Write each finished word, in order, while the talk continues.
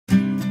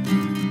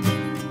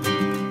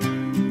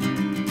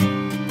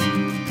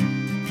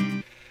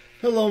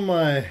Hello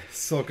my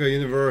soccer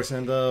universe,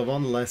 and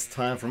one last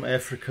time from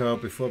Africa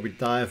before we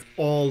dive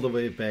all the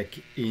way back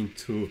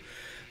into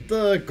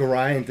the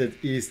grind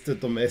that is the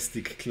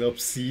domestic club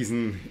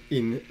season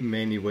in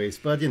many ways.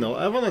 But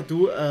I want to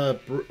do a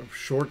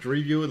short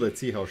review.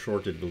 Let's see how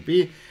short it will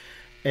be,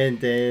 and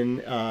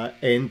then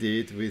end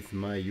it with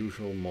my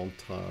usual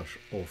montage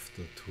of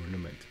the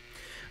tournament.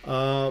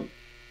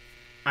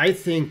 I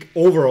think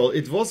overall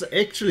it was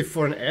actually,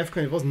 for an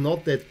AFCON, it was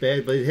not that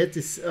bad, but it had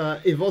this.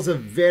 It was a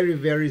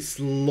very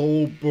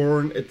slow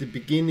burn at the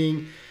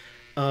beginning,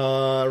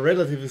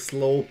 relatively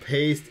slow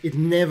paced. It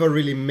never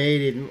really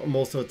made it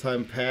most of the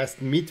time past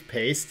mid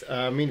paced.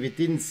 I mean, we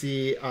didn't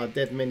see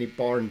that many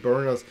barn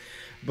burners,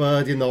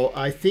 but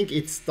I think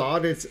it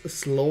started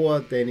slower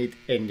than it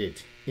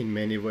ended in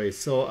many ways.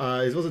 So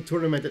it was a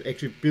tournament that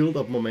actually built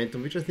up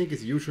momentum, which I think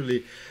is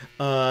usually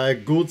a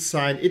good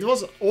sign. It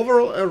was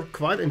overall a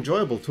quite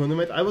enjoyable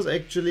tournament. I was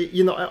actually,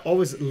 I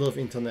always love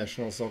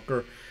international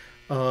soccer,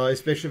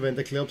 especially when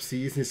the club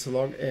season is so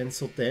long and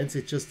so dense.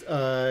 It just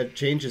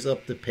changes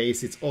up the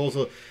pace. It's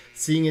also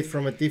seeing it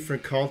from a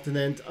different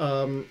continent.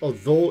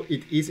 Although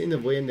it is in a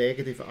way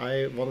negative,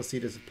 I want to see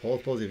it as a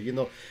positive.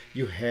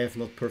 You have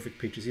not perfect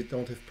pitches, you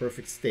don't have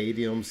perfect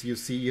stadiums.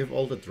 You have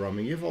all the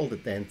drumming, you have all the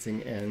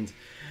dancing and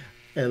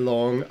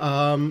along.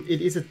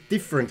 It is a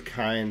different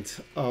kind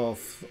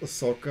of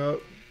soccer,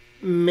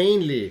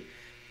 mainly.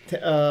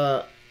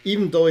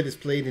 Even though it is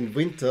played in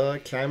winter,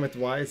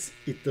 climate-wise,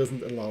 it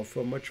doesn't allow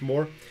for much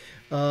more.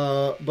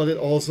 But it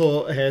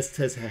also has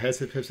perhaps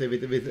with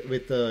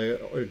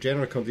the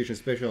general conditions,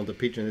 especially on the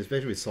pitch, and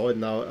especially we saw it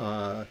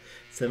now,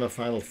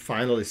 semi-final,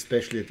 final,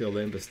 especially at the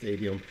Olympia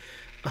Stadium.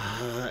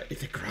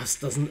 The grass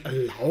doesn't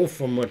allow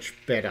for much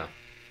better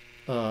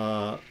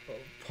part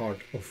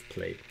of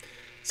play.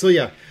 So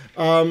yeah,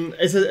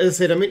 as I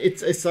said, I mean, it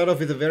started off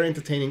with a very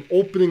entertaining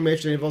opening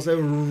match, and it was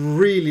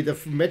the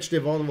match they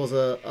won was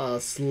a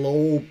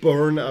slow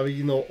burn. All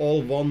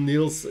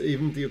 1-0s,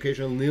 even the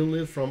occasional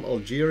 0-0 from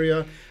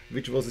Algeria,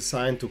 which was a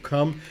sign to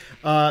come.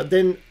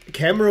 Then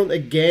Cameroon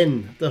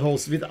again, the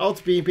host,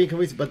 without being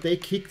convinced, but they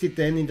kicked it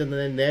then in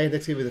the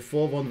next game with a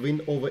 4-1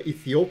 win over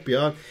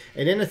Ethiopia.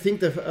 And then I think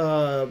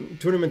the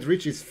tournament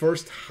reached its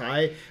first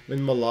high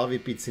when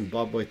Malawi beat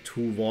Zimbabwe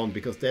 2-1,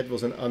 because that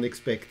was an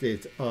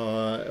unexpected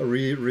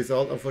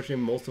result.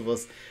 Unfortunately, most of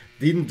us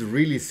didn't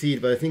really see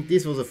it, but I think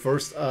this was the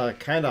first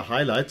kind of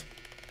highlight.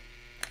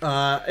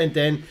 And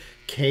then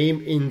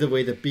came in the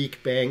way the big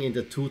bang in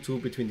the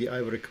 2-2 between the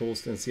Ivory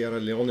Coast and Sierra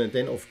Leone, and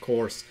then of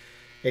course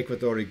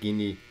Equatorial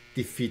Guinea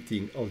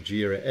defeating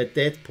Algeria. At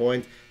that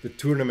point, the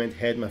tournament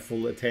had my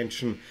full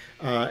attention,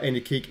 and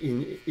the kick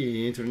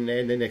into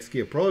the next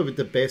year. Probably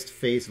the best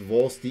phase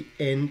was the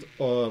end,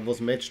 was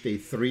match day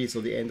 3,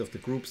 so the end of the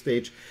group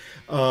stage,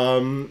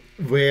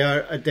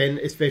 where then,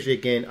 especially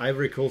again,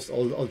 Ivory Coast,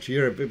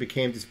 Algeria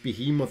became this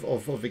behemoth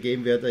of a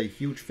game where the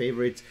huge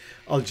favorites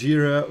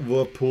Algeria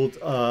were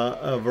put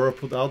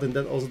out, and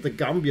then also the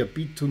Gambia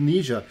beat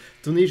Tunisia,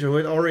 who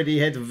had already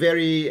had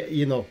very,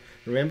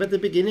 remember at the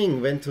beginning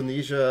when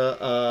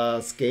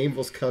Tunisia's game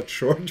was cut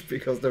short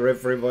because the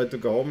referee wanted to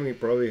go home and he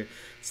probably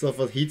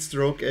suffered heat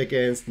stroke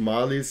against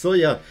Mali. So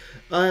yeah,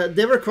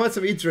 there were quite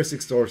some interesting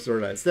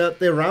storylines.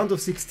 The round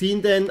of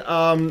 16 then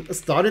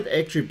started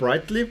actually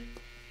brightly.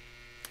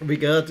 We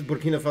got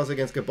Burkina Faso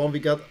against Gabon. We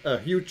got a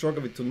huge shocker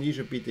with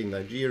Tunisia beating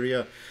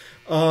Nigeria.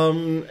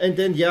 And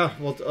then,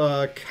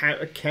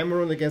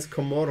 Cameroon against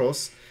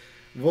Comoros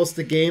was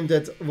the game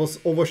that was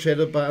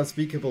overshadowed by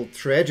unspeakable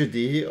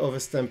tragedy of a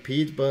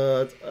stampede,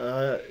 but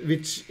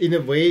which in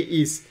a way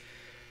is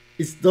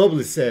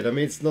doubly sad. I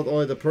mean, it's not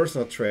only the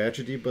personal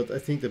tragedy, but I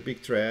think the big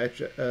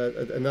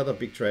another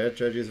big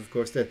tragedy is, of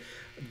course, that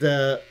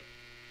the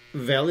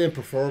valiant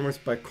performance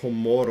by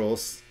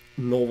Comoros,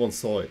 no one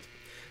saw it.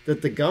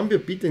 That the Gambia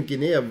beaten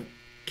Guinea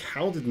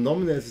counted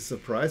nominally as a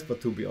surprise, but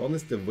to be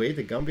honest, the way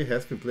the Gambia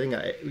has been playing,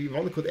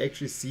 one could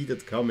actually see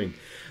that coming.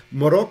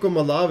 Morocco,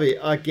 Malawi,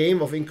 a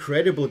game of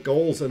incredible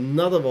goals,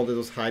 another one that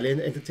was highly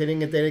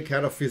entertaining, and then it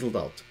kind of fizzled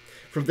out.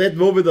 From that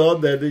moment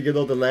on, then,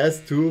 the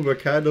last two were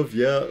kind of,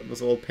 it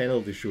was all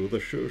penalty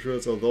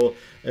shoots, although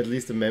at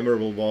least a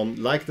memorable one.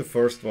 Like the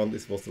first one,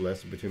 this was the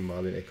last one between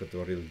Mali and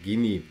Equatorial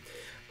Guinea.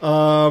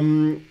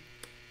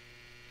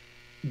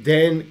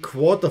 Then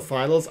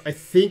quarterfinals, I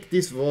think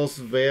this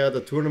was where the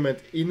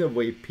tournament in a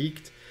way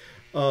peaked,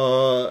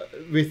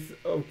 with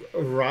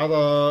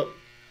rather,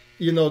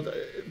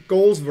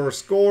 goals were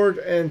scored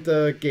and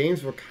the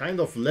games were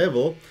kind of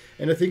level.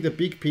 And I think the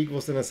big peak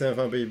was in a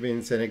semi-final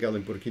between Senegal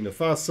and Burkina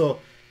Faso.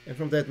 And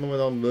from that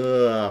moment on,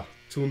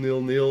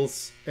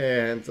 2-0-0s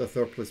and a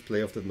third place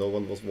playoff that no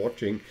one was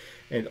watching,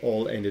 and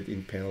all ended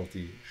in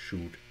penalty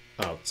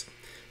shootouts.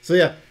 So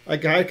yeah, I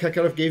kind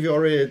of gave you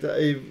already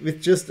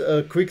with just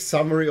a quick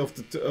summary of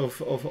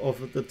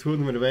the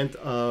tournament event,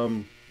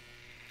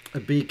 a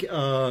big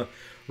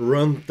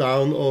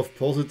rundown of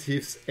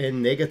positives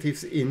and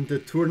negatives in the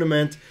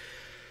tournament.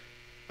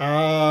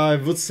 I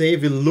would say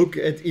we look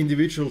at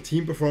individual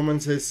team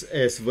performances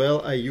as well.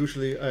 I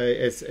usually,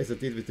 as I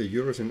did with the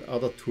Euros and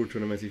other tour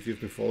tournaments, if you've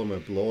been following my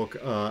blog,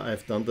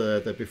 I've done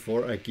that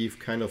before. I give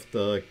kind of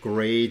the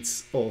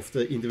grades of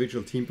the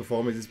individual team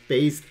performances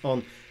based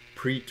on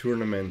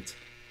pre-tournament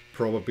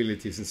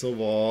probabilities. And so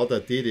what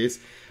I did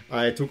is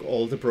I took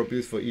all the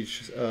probabilities for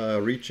each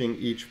reaching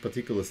each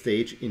particular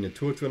stage in a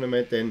tour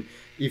tournament. Then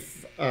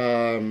if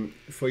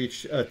for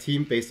each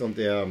team based on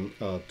their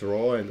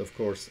draw and of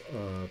course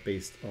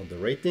based on the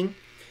rating.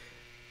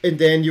 And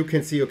then you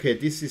can see, okay,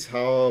 this is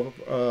how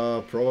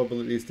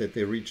probable it is that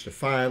they reach the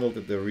final,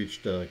 that they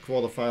reach the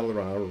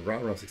quarterfinal,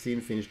 round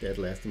 16, finish dead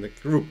last in the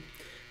group.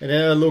 And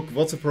then I look,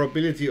 what's the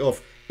probability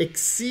of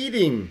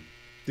exceeding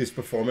this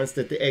performance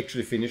that they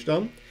actually finished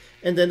on?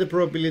 And then the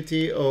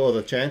probability or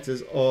the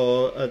chances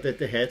that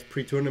they had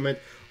pre-tournament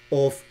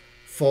of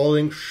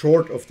falling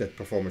short of that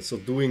performance, so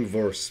doing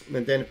worse.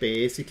 And then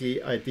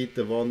basically I did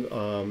the one,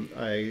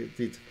 I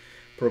did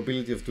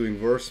probability of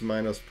doing worse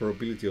minus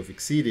probability of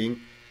exceeding,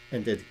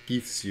 and that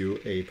gives you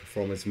a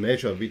performance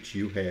measure, which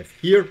you have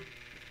here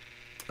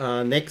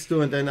next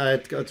to, and then I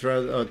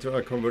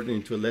try convert it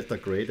into a letter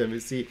grade, and we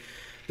see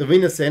the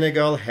winner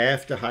Senegal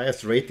have the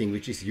highest rating,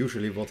 which is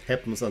usually what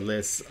happens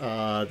unless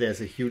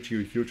there's a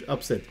huge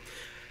upset.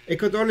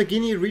 Equatorial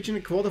Guinea reaching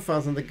the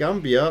quarterfinals, and the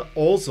Gambia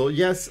also,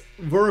 yes,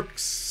 were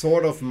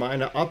sort of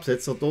minor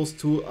upsets, so those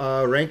two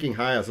are ranking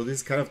higher. So this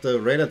is kind of the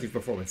relative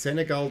performance.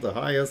 Senegal the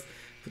highest,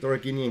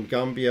 Equatorial Guinea and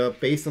Gambia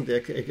based on their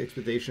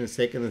expectations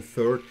second and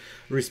third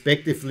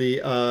respectively.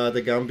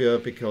 The Gambia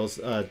because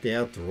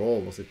their draw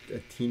was a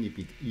teeny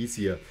bit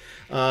easier,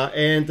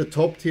 and the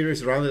top tier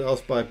is rounded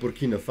out by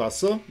Burkina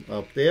Faso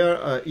up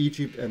there,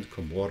 Egypt and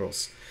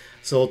Comoros.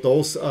 So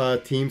those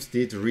teams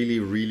did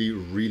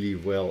really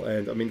well.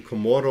 And I mean,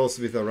 Comoros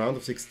with a round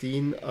of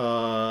 16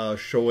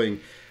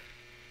 showing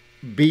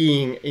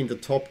being in the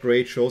top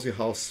grade shows you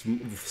how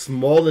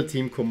small the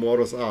team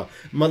Comoros are.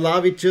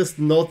 Malawi just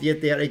not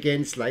yet there,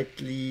 again,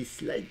 slightly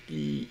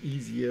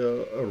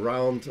easier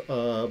around,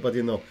 but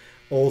you know,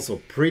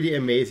 also pretty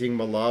amazing.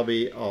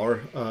 Malawi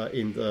are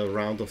in the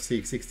round of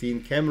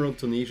 16. Cameroon,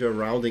 Tunisia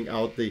rounding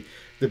out the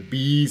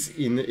bees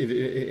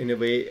in a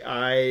way.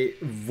 I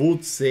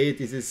would say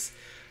this is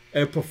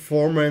a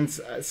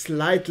performance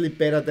slightly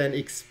better than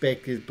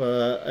expected,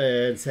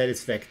 but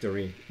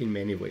satisfactory in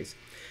many ways.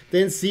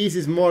 Then C's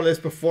is more or less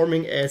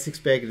performing as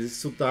expected.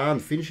 Sudan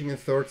finishing in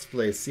third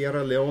place.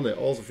 Sierra Leone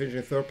also finishing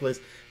in third place,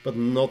 but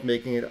not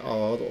making it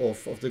out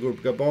of the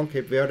group. Gabon,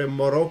 Cape Verde,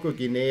 Morocco,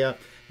 Guinea,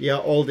 yeah,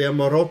 all there.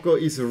 Morocco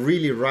is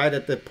really right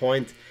at the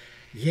point.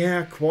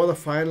 Yeah,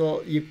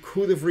 quarterfinal, you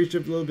could have reached a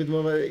little bit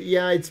more.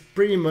 Yeah, it's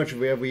pretty much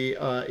where we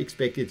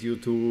expected you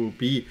to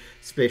be,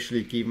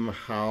 especially given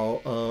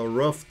how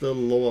rough the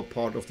lower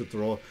part of the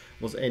draw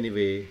was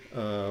anyway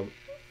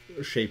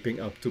shaping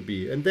up to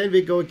be. And then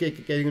we go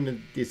getting the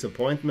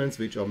disappointments,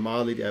 which are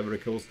Mali, the Ivory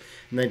Coast,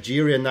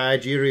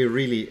 Nigeria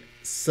really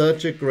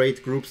such a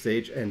great group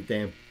stage, and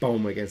then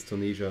boom, against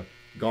Tunisia,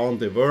 gone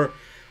they were.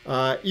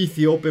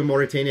 Ethiopia,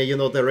 Mauritania, you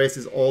know, the rest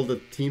is all the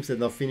teams that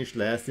now finished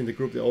last in the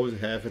group. They always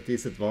have a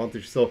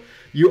disadvantage, so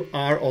you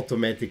are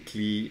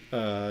automatically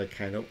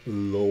kind of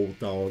low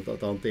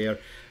down there.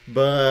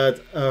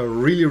 But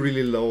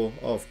really low,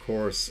 of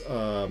course,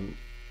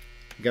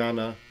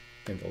 Ghana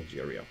and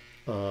Algeria,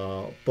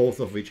 both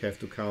of which have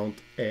to count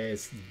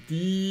as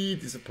the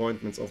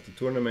disappointments of the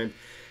tournament.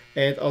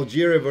 And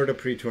Algeria were the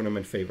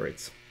pre-tournament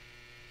favorites.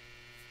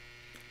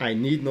 I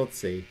need not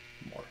say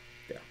more.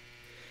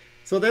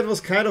 So that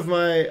was kind of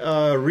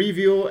my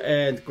review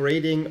and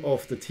grading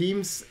of the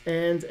teams.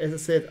 And as I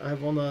said, I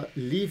want to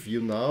leave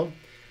you now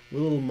with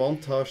a little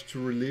montage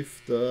to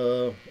relive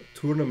the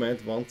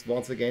tournament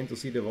once again, to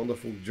see the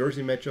wonderful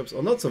jersey matchups,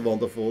 or not so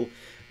wonderful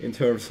in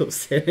terms of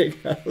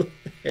Senegal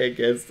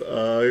against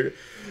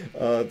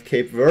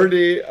Cape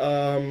Verde.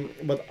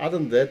 But other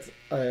than that,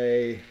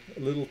 a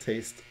little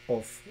taste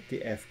of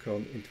the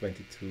AFCON in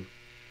 22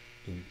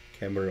 in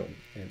Cameroon.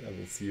 And I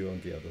will see you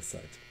on the other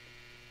side.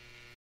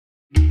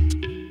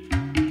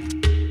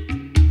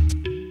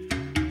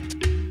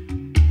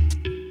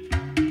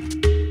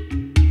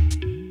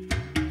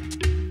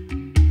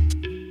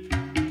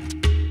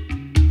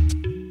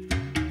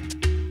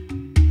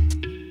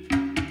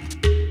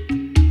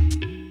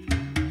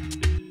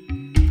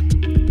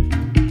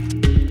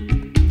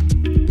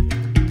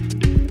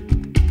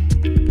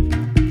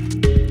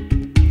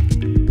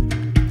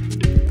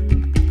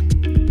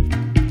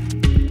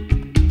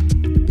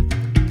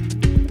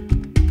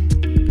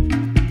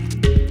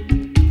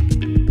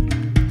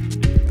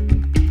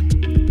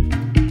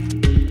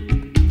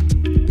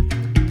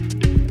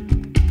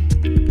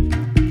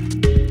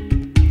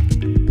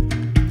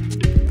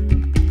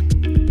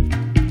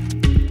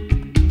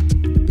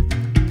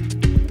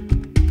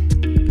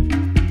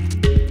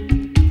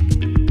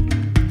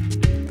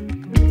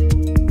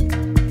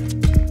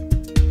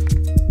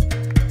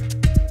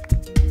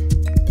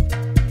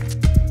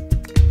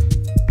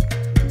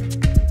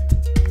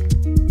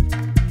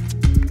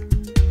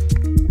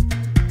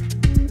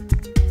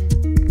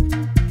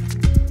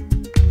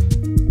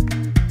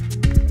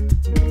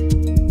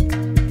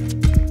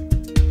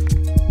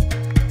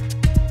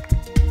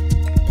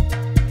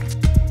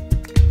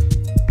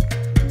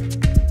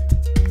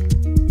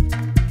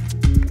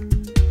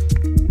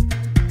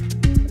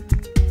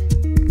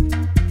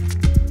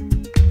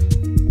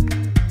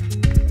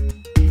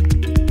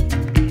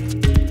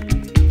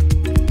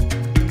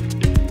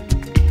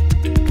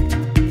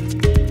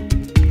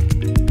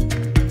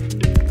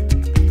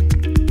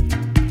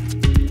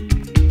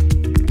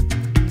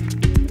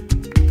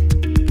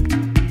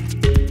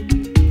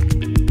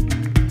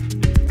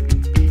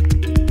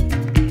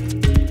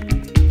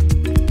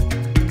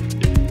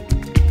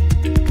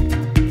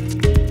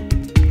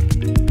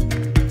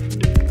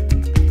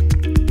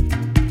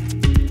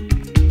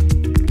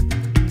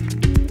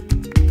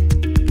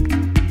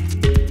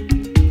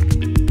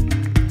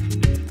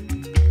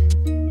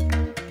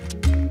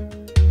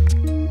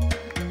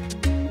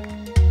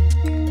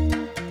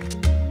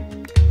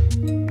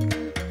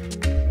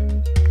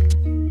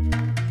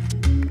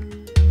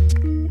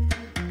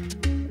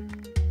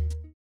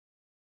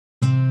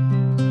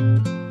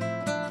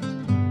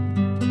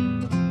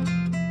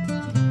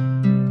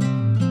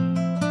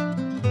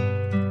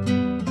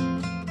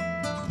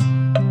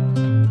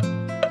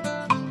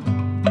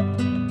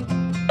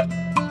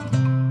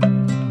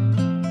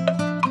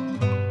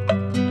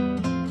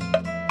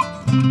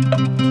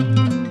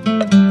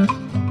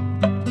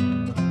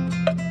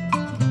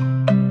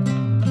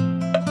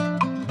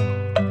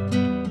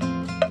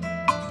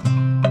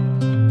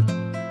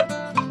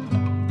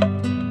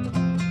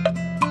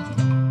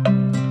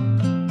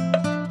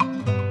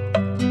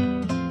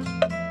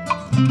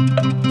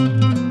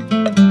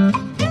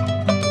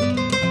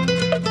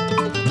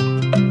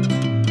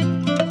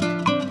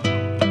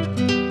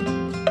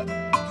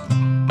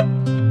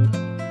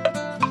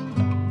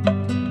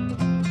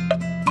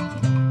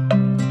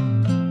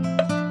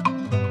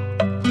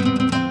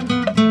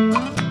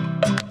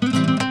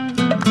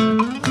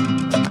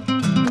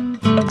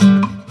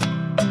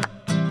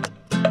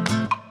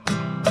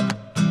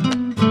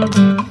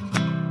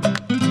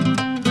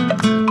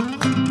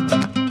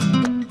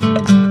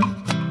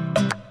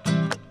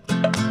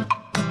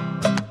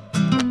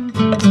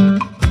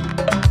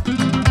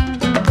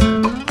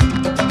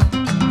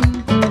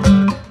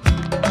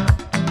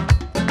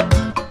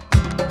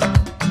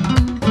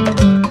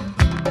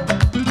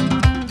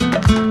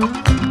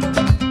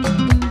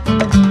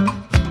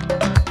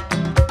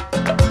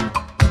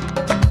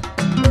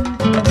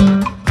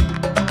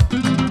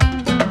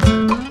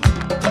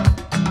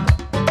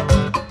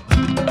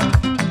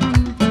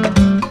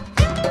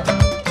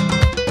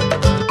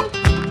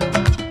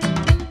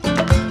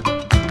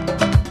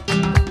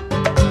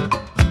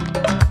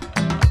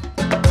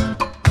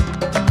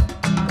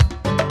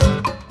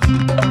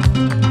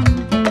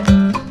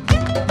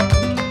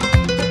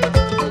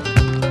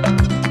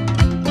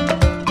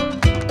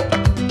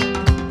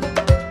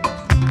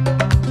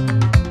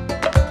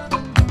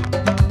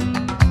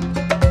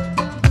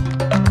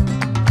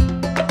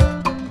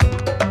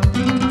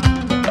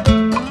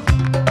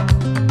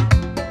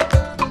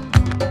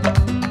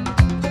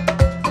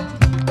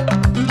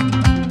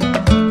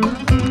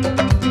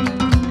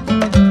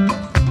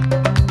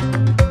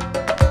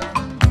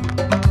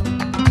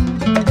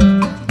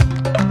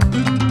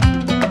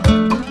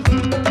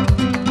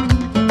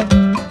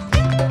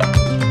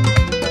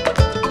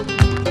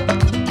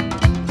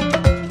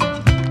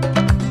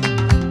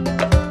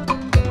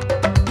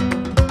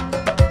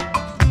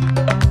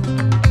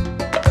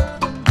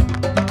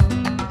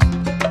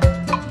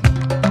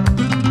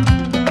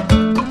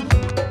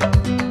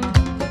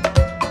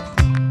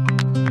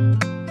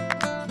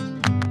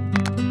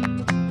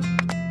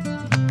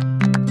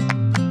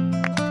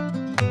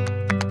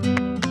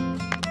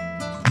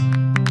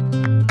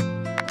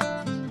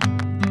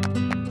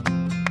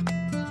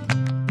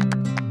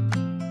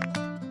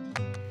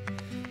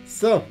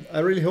 So, I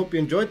really hope you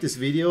enjoyed this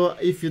video.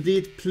 If you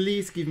did,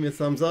 please give me a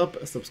thumbs up,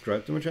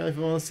 subscribe to my channel if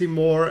you want to see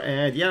more,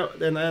 and yeah,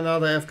 then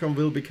another AFCON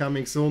will be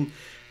coming soon,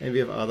 and we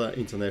have other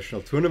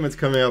international tournaments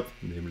coming up,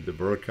 namely the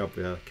World Cup,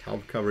 where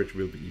coverage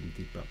will be even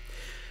deeper.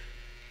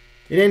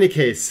 In any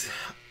case,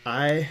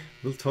 I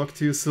will talk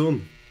to you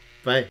soon.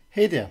 Bye.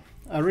 Hey there,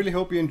 I really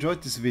hope you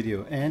enjoyed this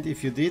video, and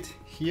if you did,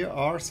 here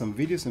are some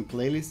videos and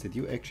playlists that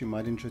you actually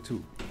might enjoy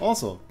too.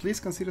 Also, please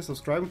consider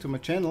subscribing to my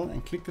channel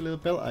and click the little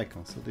bell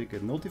icon so that you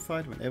get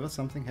notified whenever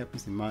something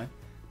happens in my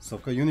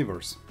soccer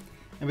universe.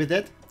 And with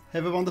that,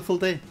 have a wonderful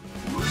day.